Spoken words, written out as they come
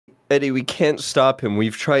Eddie, we can't stop him.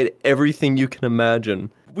 We've tried everything you can imagine.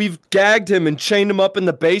 We've gagged him and chained him up in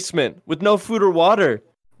the basement with no food or water.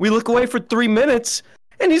 We look away for 3 minutes,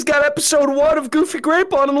 and he's got episode 1 of Goofy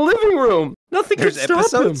Grape on in the living room. Nothing can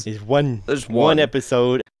stop him. There's one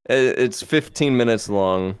episode. It's 15 minutes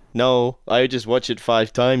long. No, I just watch it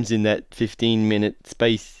 5 times in that 15-minute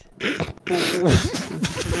space.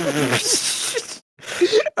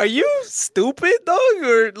 Are you stupid, dog?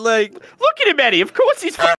 Or like, look at him, Eddie. Of course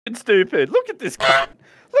he's fucking stupid. Look at this guy.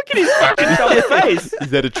 Look at his fucking dumb face. Is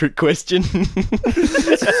that a trick question?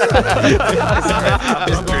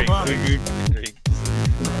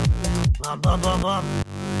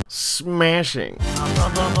 Smashing.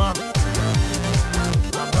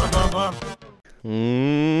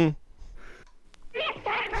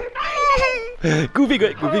 Goofy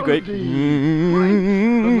Grape, Goofy Grape.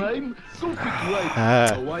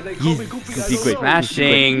 Goofy Grape.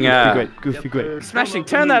 Smashing. Goofy Grape. Smashing,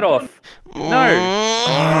 turn that off. No.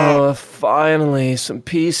 Oh, finally, some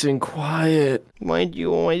peace and quiet. Why'd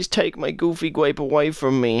you always take my Goofy Grape away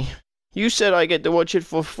from me? You said I get to watch it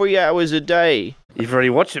for 3 hours a day. You've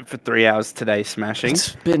already watched it for 3 hours today, Smashing.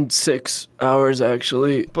 It's been 6 hours,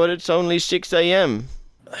 actually. But it's only 6 a.m.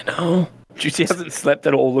 I know. Juicy hasn't slept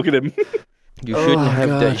at all. Look at him. You shouldn't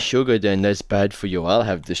have that sugar then. That's bad for you. I'll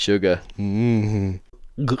have the sugar. Who's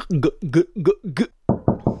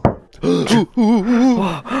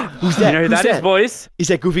that? You know who that is, boys? Is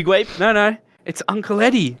that Goofy Grape? No. It's Uncle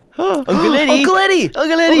Eddie. Uncle Eddie? Uncle Eddie!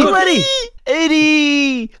 Uncle Eddie! Uncle Eddie!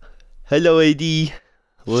 Eddie! Hello, Eddie.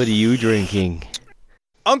 What are you drinking?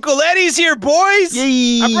 Uncle Eddie's here, boys!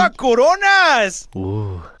 Yay! I brought Coronas!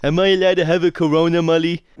 Ooh. Am I allowed to have a Corona,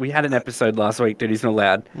 Molly? We had an episode last week, dude. He's not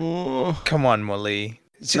allowed. Come on, Molly.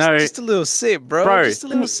 It's No. just a little sip, bro. Just a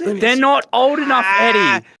little sip. They're not old enough,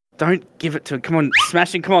 Eddie. Don't give it to him. Come on,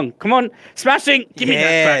 Smashing. Come on, Smashing. Give me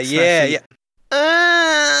that back, Smashing.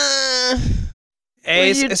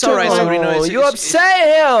 Hey, it's all right. Somebody knows. You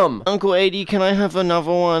upset him! Uncle Eddie, can I have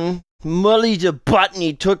another one? Molly's a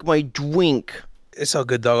button. Took my drink. It's all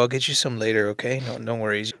good, dog. I'll get you some later, okay? No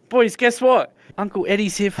worries. Boys, guess what? Uncle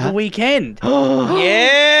Eddie's here for the weekend. Yeah! Oh,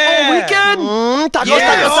 weekend! Tacos,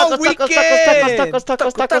 Yeah, tacos, all tacos, weekend!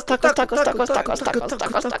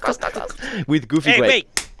 tacos. With Goofy Hey, Grape. wait!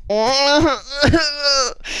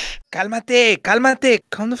 Cálmate.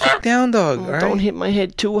 Calm the fuck down, dog. All Don't right? hit my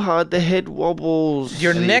head too hard. The head wobbles.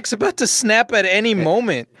 Your neck's about to snap at any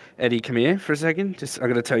moment. Eddie, come here for a second. I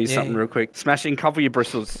got to tell you something real quick. Smashing, cover your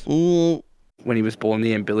bristles. When he was born,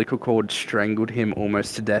 the umbilical cord strangled him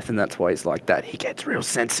almost to death, and that's why he's like that. He gets real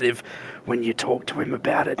sensitive when you talk to him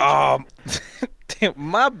about it. Damn,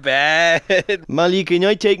 my bad. Molly, can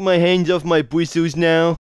I take my hands off my bristles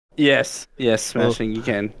now? Yes, Smashing, you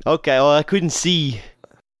can. Okay, I couldn't see.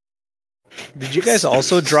 Did you guys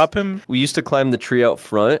also drop him? We used to climb the tree out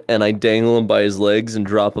front, and I dangle him by his legs and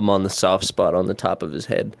drop him on the soft spot on the top of his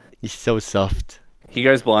head. He's so soft. He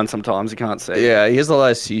goes blind sometimes, he can't see. Yeah, he has a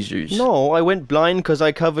lot of seizures. No, I went blind because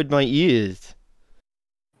I covered my ears.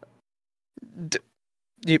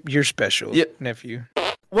 You're special, nephew.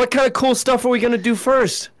 What kind of cool stuff are we gonna do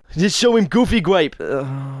first? Just show him Goofy Grape.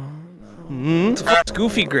 It's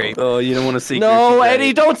Goofy Grape. Oh, you don't want to see No, Goofy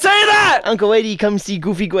Eddie, don't say that! Uncle Eddie, come see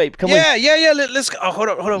Goofy Grape. Come on. Yeah. Let's go. Oh, hold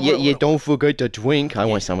up. Yeah, don't forget the drink. I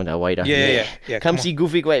want some of that waiter. Yeah. Come see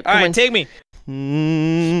Goofy Grape. All Come right, on. take me.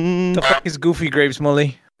 The fuck is Goofy Grapes,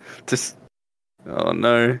 Molly? Just... Oh,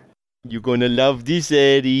 no. You're gonna love this,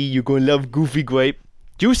 Eddie. You're gonna love Goofy Grape.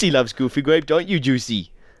 Juicy loves Goofy Grape, don't you,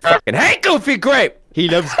 Juicy? Fucking hate Goofy Grape! He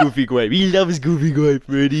loves Goofy Grape. He loves Goofy Grape.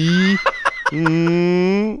 Ready?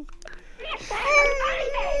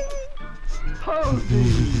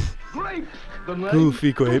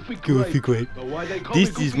 Goofy Grape, Goofy Grape.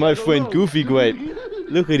 This is my friend Goofy Grape.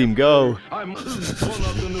 Look at him go.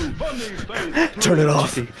 Turn it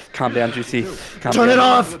off. Juicy, calm down, Juicy. Turn it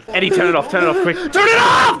off! Eddie, turn it off quick. Turn it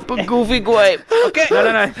off! But Goofy Grape. Okay.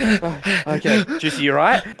 No. Okay, Juicy, you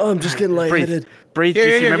right? Oh, I'm just getting lightheaded. Breathe,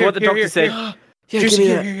 Juicy. Remember what the doctor said? Yeah, Juicy,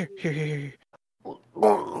 give me here.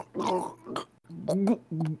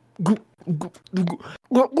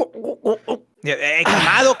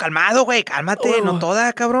 Calmado, güey. Cálmate. No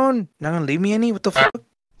toda, cabrón. Not gonna leave me any. What the fuck?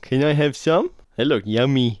 Can I have some? They look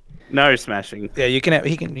yummy. No, Smashing. Yeah, you can have.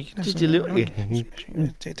 He can have Just some. a little.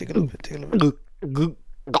 Take a little bit.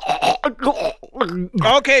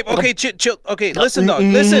 Okay, chill. Okay, listen, dog.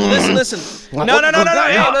 Listen. No. Get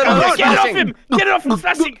it off him,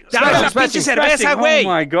 Smashing. Dame la pinche cerveza, güey. Oh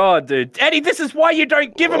my god, dude. Eddie, this is why you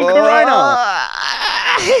don't give him Corona.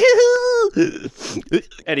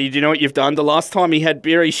 Eddie, do you know what you've done? The last time he had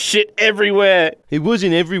beer, he shit everywhere. It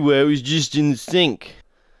wasn't everywhere. It was just in the sink.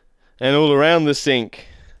 And all around the sink.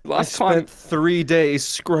 I spent 3 days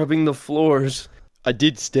scrubbing the floors. I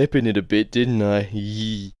did step in it a bit, didn't I?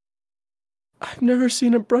 Yee. I've never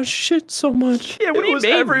seen a brush shit so much. Yeah, what do you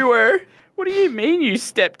mean? Everywhere. What do you mean you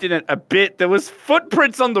stepped in it a bit? There was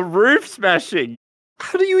footprints on the roof, Smashing.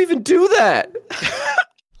 How do you even do that?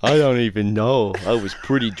 I don't even know. I was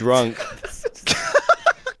pretty drunk.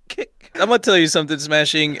 I'm gonna tell you something,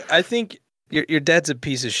 Smashing. I think your dad's a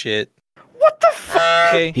piece of shit. What the fuck?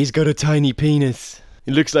 Okay? He's got a tiny penis.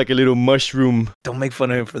 It looks like a little mushroom. Don't make fun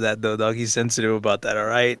of him for that, though, dog. He's sensitive about that, all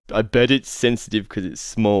right? I bet it's sensitive because it's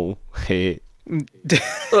small. You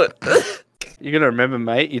gotta remember,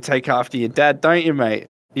 mate, you take after your dad, don't you, mate?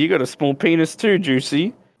 You got a small penis too,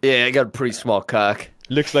 Juicy. Yeah, I got a pretty small cock.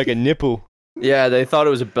 Looks like a nipple. Yeah, they thought it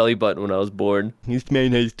was a belly button when I was born. This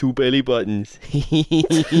man has 2 belly buttons.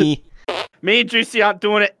 Me and Juicy aren't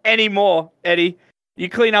doing it anymore, Eddie. You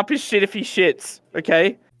clean up his shit if he shits,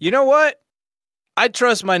 okay? You know what? I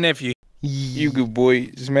trust my nephew. You good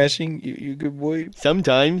boy, Smashing. You good boy.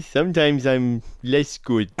 Sometimes I'm less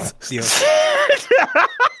good. Yo.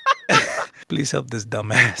 Please help this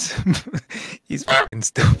dumbass. He's fucking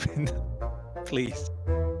stupid. Please.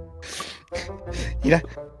 Mira,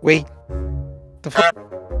 wait. The fuck?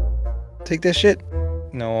 Take that shit.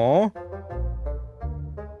 No.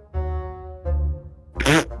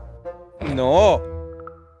 No.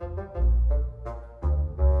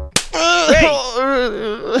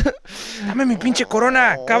 Dame mi pinche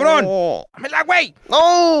corona, cabrón. Dámela, güey.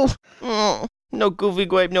 No! No Goofy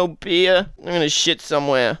Grape, no beer. I'm gonna shit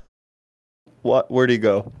somewhere. What? Where'd he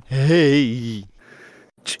go? Hey.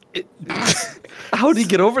 How'd he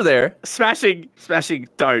get over there? Smashing,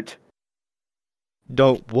 don't.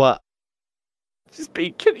 Don't what? Just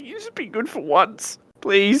be good for once,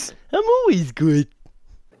 please. I'm always good.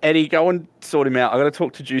 Eddie, go and sort him out. I gotta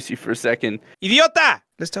talk to Juicy for a second. Idiota!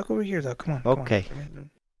 Let's talk over here, though. Come on. Okay.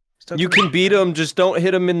 You can beat him, just don't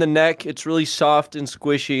hit him in the neck. It's really soft and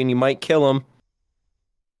squishy, and you might kill him.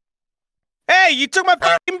 Hey, you took my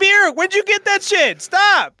fucking beer! Where'd you get that shit?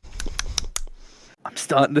 Stop! I'm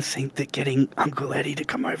starting to think that getting Uncle Eddie to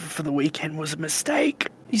come over for the weekend was a mistake.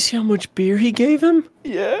 You see how much beer he gave him?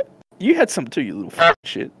 Yeah. You had some too, you little f***ing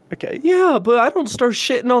shit. Okay. Yeah, but I don't start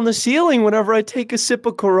shitting on the ceiling whenever I take a sip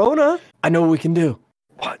of Corona. I know what we can do.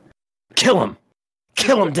 What? Kill him.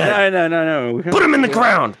 Kill him dead. No. We can't. Put him in the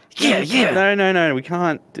ground. Yeah. No. We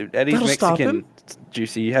can't. Dude, Eddie's That'll stop Mexican. him.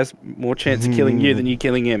 Juicy. He has more chance of killing you than you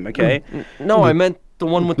killing him, okay? No, I meant the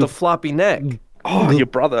one with the floppy neck. Oh, your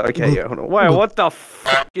brother. Okay, yeah, hold on. Wait, what the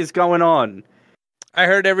fuck is going on? I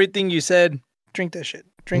heard everything you said. Drink that shit.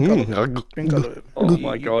 Drink all of it. Drink all of it. Oh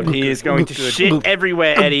my god, he is going to shit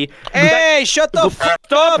everywhere, Eddie. Hey, shut the fuck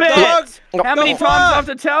Stop up, it! dog! How many times do I have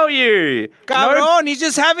to tell you? Cabrón, he's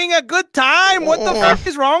just having a good time. What the fuck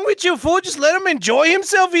is wrong with you, fool? Just let him enjoy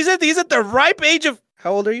himself. He's at the ripe age of...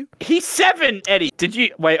 How old are you? He's 7, Eddie. Did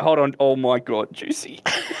you... Wait, hold on. Oh my god, Juicy.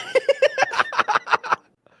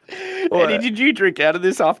 Eddie, did you drink out of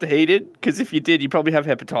this after he did? Because if you did, you probably have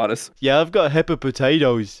hepatitis. Yeah, I've got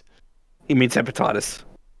hepapotatoes. He means hepatitis.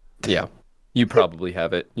 Yeah, you probably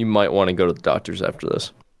have it. You might want to go to the doctors after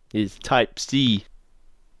this. It's type C.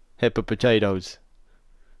 Hepapotatoes.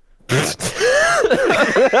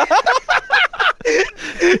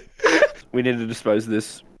 We need to dispose of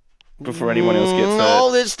this before anyone else gets hurt.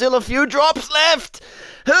 No, there's still a few drops left.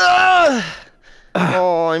 Oh,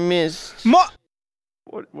 I missed. What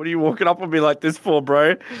are you walking up on me like this for,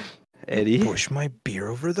 bro? Eddie? Push my beer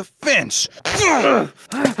over the fence.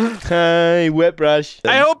 Hey, wet brush.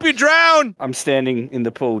 I hope you drown. I'm standing in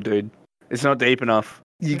the pool, dude. It's not deep enough.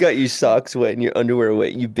 You got your socks wet and your underwear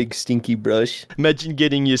wet, you big stinky brush. Imagine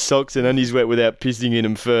getting your socks and undies wet without pissing in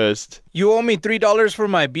them first. You owe me $3 for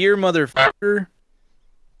my beer, motherfucker.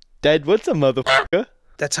 Dad, what's a motherfucker?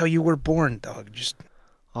 That's how you were born, dog. Just...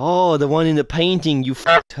 Oh, the one in the painting. You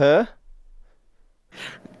fucked her?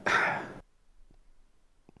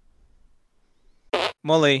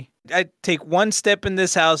 Molly, I take one step in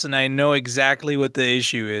this house and I know exactly what the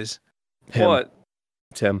issue is. Him. What?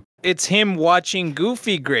 Tim. It's him watching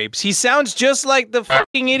Goofy Grapes. He sounds just like the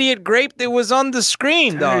fucking idiot grape that was on the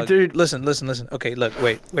screen, dog. Dude. Listen. Okay, look,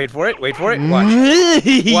 wait for it. Watch.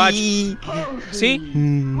 Watch. See?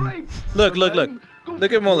 Look.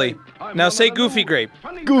 Look at Molly. Now say Goofy Grape.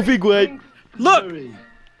 Goofy Grape. Look!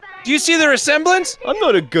 Do you see the resemblance? I'm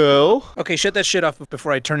not a girl. Okay, shut that shit off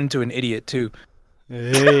before I turn into an idiot, too.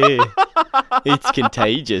 Hey, it's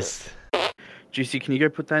contagious. Juicy, can you go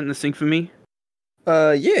put that in the sink for me?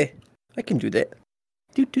 Yeah, I can do that.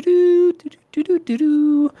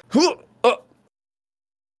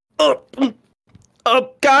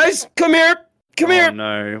 Guys, come here. Come Oh here.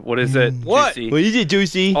 no, what is it? What? Juicy? What is it,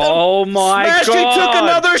 Juicy? Oh my Smashing god! took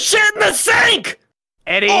another shit in the sink.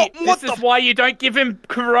 Eddie, Oh, what this is why you don't give him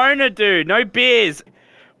Corona, dude. No beers.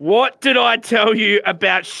 What did I tell you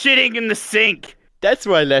about shitting in the sink? That's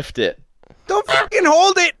where I left it. Don't fucking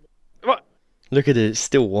hold it. What? Look at it, it's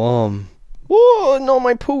still warm. Whoa, no,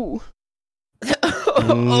 my poo.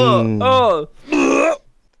 Oh.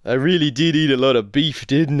 I really did eat a lot of beef,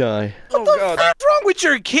 didn't I? Oh god! What's wrong with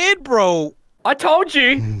your kid, bro? I told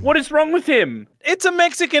you. What is wrong with him? It's a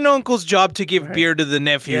Mexican uncle's job to give beer to the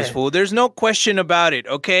nephews, Yeah. fool. There's no question about it,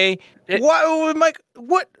 okay? It- What, Mike?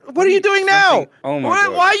 What are you doing now? Oh my Why,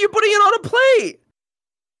 god! why are you putting it on a plate?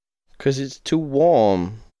 Because it's too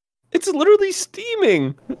warm. It's literally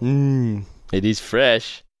steaming. It is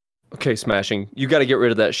fresh. Okay, Smashing, you gotta get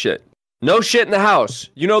rid of that shit. No shit in the house.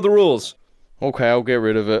 You know the rules. Okay, I'll get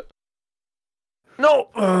rid of it. No.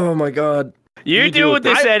 Oh my god. You deal with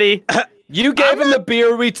this, Eddie. You gave him the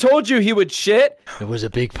beer. We told you he would shit. It was a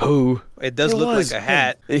big poo. It does It look was. like a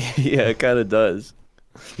hat. Yeah, it kind of does.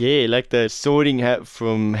 Yeah, like the sorting hat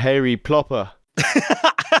from Harry Plopper.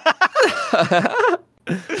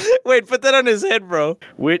 Wait, put that on his head, bro.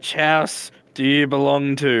 Which house do you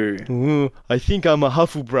belong to? Ooh, I think I'm a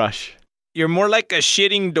Hufflebrush. You're more like a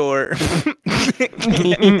shitting door.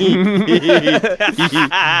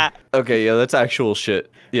 Okay, yeah, that's actual shit.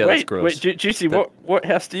 Yeah, that's gross. Wait, Juicy, what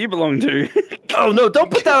house do you belong to? Oh no! Don't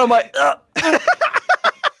put that on my.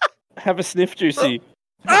 Have a sniff, Juicy.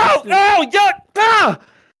 Oh! Oh! Yuck! Ah!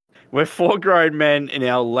 We're 4 grown men in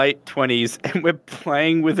our late 20s, and we're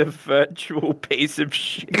playing with a virtual piece of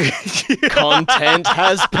shit. Content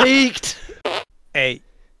has peaked. Hey,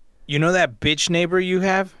 you know that bitch neighbor you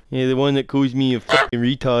have? Yeah, the one that calls me a fucking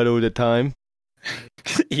retard all the time.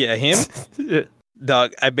 Yeah, him?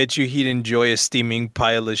 Dog, I bet you he'd enjoy a steaming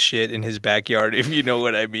pile of shit in his backyard, if you know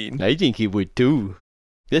what I mean. I think he would too.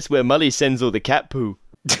 That's where Molly sends all the cat poo.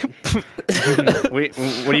 What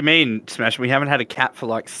do you mean, Smash? We haven't had a cat for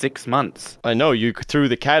like 6 months. I know, you threw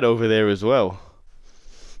the cat over there as well.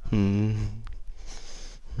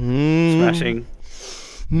 Smashing.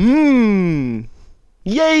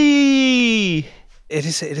 Yay!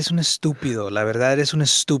 Eres un estúpido, la verdad, eres un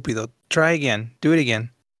estúpido. Try again. Do it again.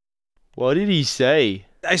 What did he say?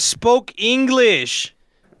 I spoke English.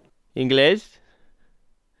 Inglés?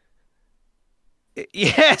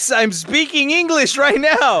 Yes, I'm speaking English right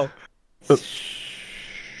now.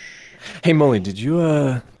 Hey, Molly, did you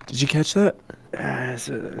catch that?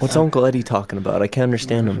 What's Uncle Eddie talking about? I can't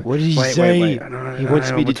understand him. What did he Wait, say? wait, wait. He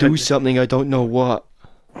wants me to do something, I don't know what.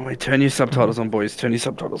 Oh, wait, turn your subtitles on, boys. Turn your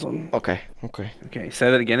subtitles on. Okay. Okay,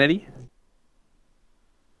 say that again, Eddie.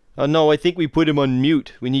 Oh no, I think we put him on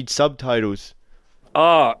mute. We need subtitles.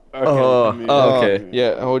 Oh, okay. Okay.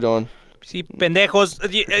 Yeah, hold on. See,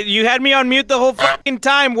 pendejos, you had me on mute the whole fucking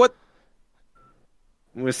time. What?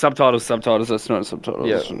 With subtitles, that's not subtitles.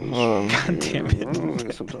 Yeah. God damn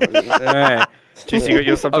it. Subtitles. Alright. Juicy, you got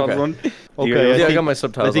your subtitles Okay. on? Okay, Yeah, I think- got my I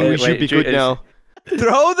subtitles. think on. we should be good now.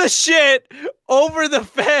 Throw the shit over the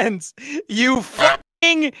fence, you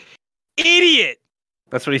fucking idiot.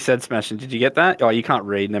 That's what he said, Smashing. Did you get that? Oh, you can't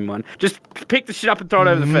read, never mind. Just pick the shit up and throw it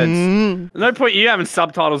over the fence. There's no point you having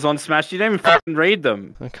subtitles on, Smash. You don't even fucking read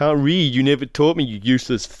them. I can't read. You never taught me, you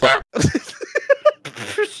useless fuck.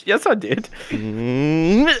 Yes, I did.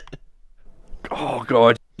 Oh,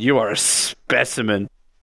 God. You are a specimen.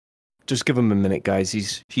 Just give him a minute, guys.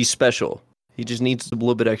 He's special. He just needs a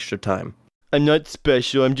little bit extra time. I'm not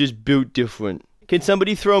special. I'm just built different. Can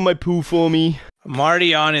somebody throw my poo for me? I'm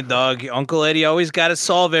already on it, dog. Uncle Eddie always got to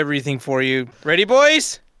solve everything for you. Ready,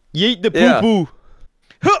 boys? Yeet the poo Yeah. poo.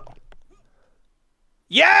 Huh.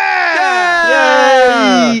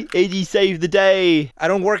 Yeah! Yay! Eddie saved the day. I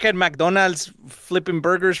don't work at McDonald's flipping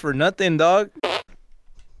burgers for nothing, dog.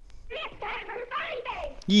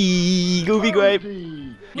 Yee, Goofy Grape.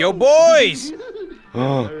 Yo, boys!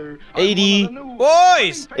 Oh, Eddie.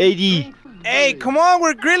 Boys! Eddie. Hey, come on,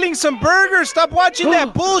 we're grilling some burgers. Stop watching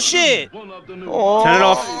that bullshit. Oh. Turn it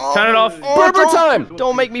off. Turn it off. Berber time!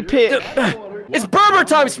 Don't make me pick. It's Berber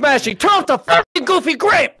time, Smashing! Turn off the fucking Goofy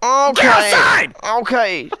Grape! Okay. Get outside!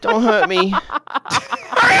 Okay. Don't hurt me.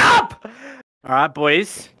 Hurry up! All right,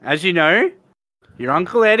 boys. As you know, your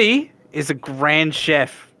Uncle Eddie is a grand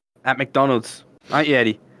chef at McDonald's. Aren't you,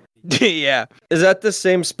 Eddie? Yeah. Is that the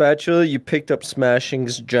same spatula you picked up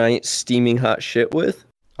Smashing's giant steaming hot shit with?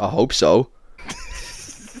 I hope so.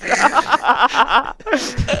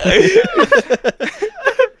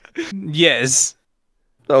 Yes.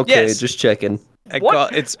 Okay, Yes. just checking.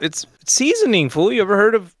 It's seasoning, fool. You ever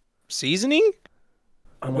heard of seasoning?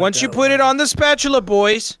 Oh my Once you God. put it on the spatula,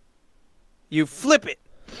 boys, you flip it.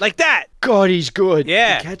 Like that. God, he's good.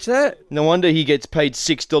 Yeah. Catch that? No wonder he gets paid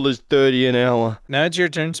 $6.30 an hour. Now it's your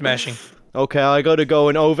turn, smashing. Okay, I gotta go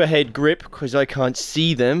an overhead grip because I can't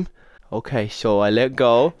see them. Okay, so I let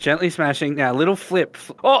go. Gently smashing. Now, little flip.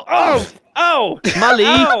 Oh! Molly!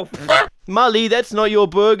 Oh! Molly, that's not your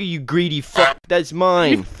burger, you greedy fuck. That's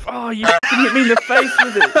mine. You hit me in the face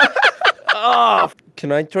with it. Oh!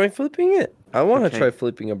 Can I try flipping it? I want to Okay. try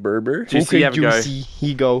flipping a burger. Juicy, have a go. Juicy. Here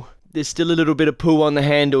you go. There's still a little bit of poo on the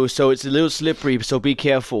handle, so it's a little slippery, so be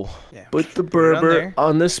careful. Yeah. Put the on burger there.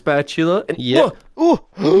 on the spatula. And Yeah. Whoa!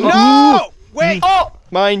 Oh! No! Wait! Oh!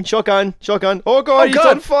 Mine, shotgun. Oh god, he's God.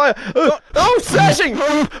 on fire! Oh, smashing!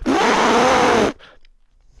 I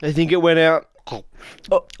think it went out.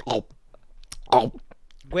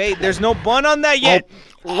 Wait, there's no bun on that yet.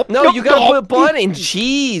 No, you gotta put bun and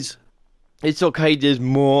cheese. It's okay, there's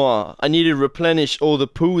more. I need to replenish all the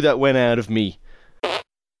poo that went out of me.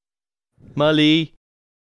 Molly,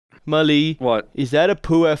 What? is that a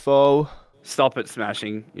poo FO? Stop it,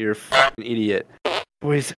 smashing. You're a fucking idiot.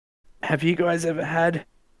 Boys, have you guys ever had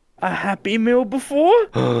a Happy Meal before?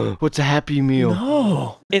 What's a Happy Meal?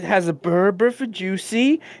 Oh. It has a burger for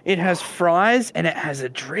Juicy, it has fries, and it has a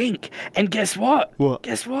drink. And guess what? What?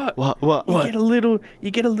 Guess what? What? You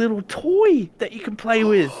get a little toy that you can play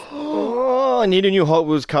with. Oh, I need a new Hot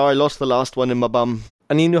Wheels car. I lost the last one in my bum.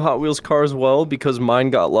 I need a new Hot Wheels car as well because mine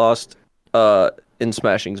got lost in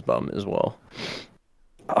Smashing's bum as well.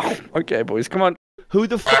 Oh, okay, boys, come on. Who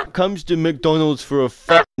the fuck comes to McDonald's for a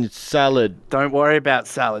fucking salad? Don't worry about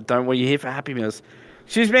salad. Don't worry. You're here for Happy Meals.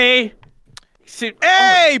 Excuse me.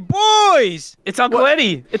 Hey, boys! It's Uncle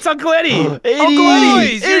Eddie. It's Uncle Eddie.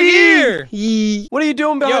 Boys, you're here! What are you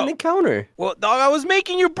doing behind Yo. the counter? Well, dog, I was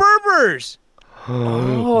making you burgers.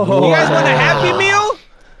 Oh. You guys want a Happy Meal?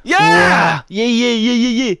 Yeah!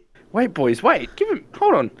 Yeah. Wait, boys. Wait.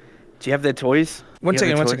 Hold on. Do you have their toys? One You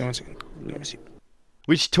have second. their toys? Let me see.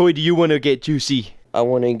 Which toy do you want to get, Juicy? I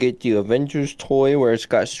want to get the Avengers toy where it's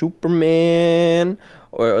got Superman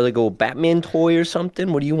or like a Batman toy or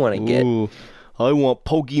something. What do you want to get? Ooh, I want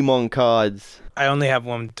Pokemon cards. I only have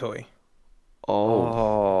one toy.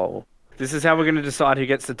 Oh. This is how we're going to decide who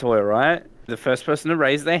gets the toy, right? The first person to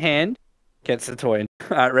raise their hand gets the toy.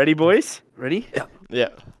 All right, ready, boys? Ready? Yeah.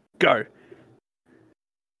 Go.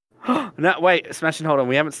 No, wait. Smash and hold on.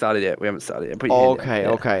 We haven't started yet. Put your hand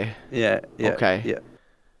down. Okay. Yeah. Okay. Yeah.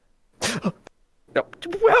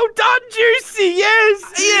 Well done, Juicy.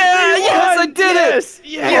 Yes. Yes, I did it.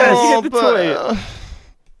 Yes. Oh, You get the toy.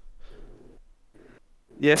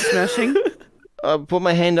 Yes, smashing. I put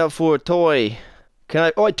my hand up for a toy. Can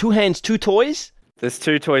I? Oh, wait, 2 hands, 2 toys? There's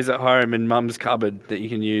 2 toys at home in Mum's cupboard that you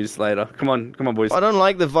can use later. Come on, boys. I don't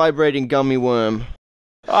like the vibrating gummy worm.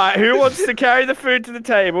 All right, who wants to carry the food to the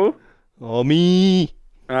table? Oh, me.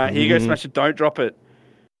 All right, here you go, Smash it. Don't drop it.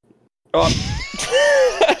 Oh,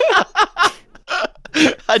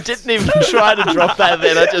 I didn't even try to drop that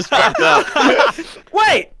then. I just fucked up.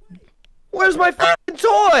 Wait! Where's my fucking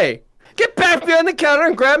toy? Get back behind the counter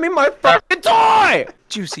and grab me my fucking toy!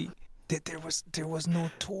 Juicy, there was no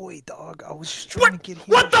toy, dog. I was just trying to get him.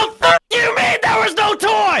 What the fuck do you mean there was no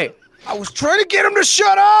toy? I was trying to get him to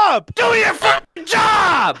shut up. Do your fucking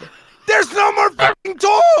job! There's no more fucking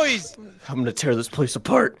toys. I'm gonna tear this place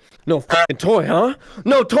apart. No fucking toy, huh?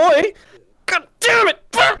 No toy? God damn it!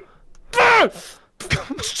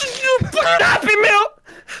 Happy Meal!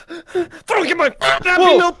 If I don't get my Happy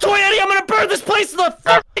Meal toy, Eddie, I'm gonna burn this place to the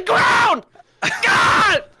fucking ground!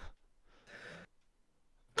 God!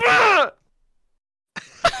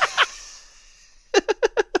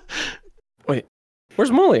 Wait,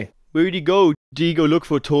 where's Molly? Where'd he go? Did he go look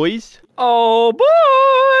for toys? oh,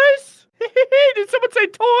 boys! Did someone say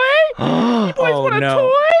toy? Oh, Boys want a no.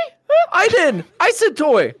 toy? I did! I said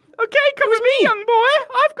toy! Okay, come with me, young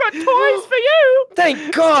boy. I've got toys for you.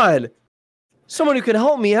 Thank God! Someone who can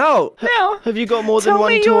help me out! Now, have you got more than tell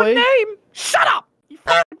one me toy? your name. Shut up, you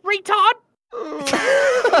fucking retard.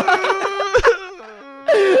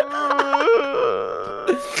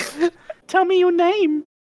 Tell me your name.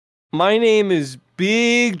 My name is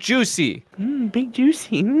Big Juicy. Big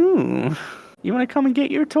Juicy. You want to come and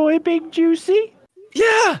get your toy, Big Juicy?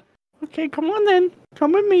 Yeah! Okay, come on then.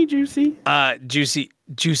 Come with me, Juicy.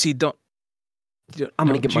 Juicy, don't. I'm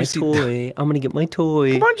gonna get my toy. I'm gonna get my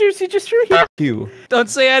toy. Come on, Juicy, just through here. You. Don't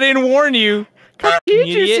say I didn't warn you. Come here,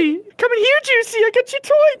 You idiot. Juicy. Come in here, Juicy. I got your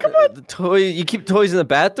toy. Come on. The toy. You keep toys in the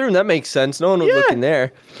bathroom? That makes sense. No one would look in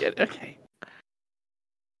there. Yeah, okay.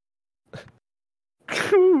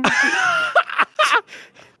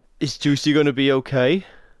 Is Juicy gonna be okay?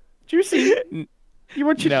 Juicy, you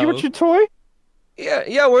want No. your toy?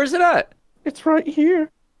 Yeah, where's it at? It's right here.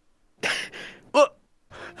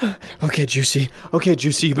 Okay, Juicy. Okay,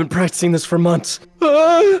 Juicy, you've been practicing this for months.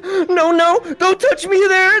 No, don't touch me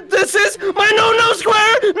there. This is my no-no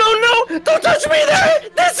square. No, don't touch me there.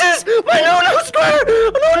 This is my no-no square.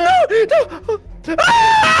 No.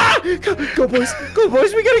 Ah! Go, boys,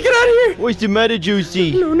 we gotta get out of here. What's the matter,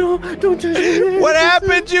 Juicy? No, don't touch me there. What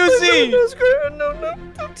happened, Juicy? No square. No,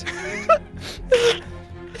 don't touch me.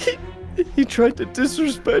 He tried to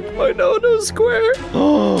disrespect my no-no square.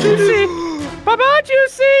 Juicy! Baba,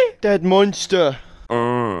 Juicy! That monster.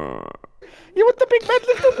 You want the Big Mac,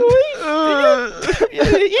 little boy?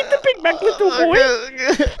 Eat the Big Mac, little boy.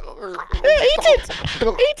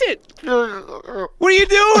 Eat it. What are you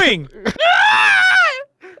doing?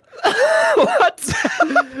 What?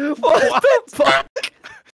 What the fuck?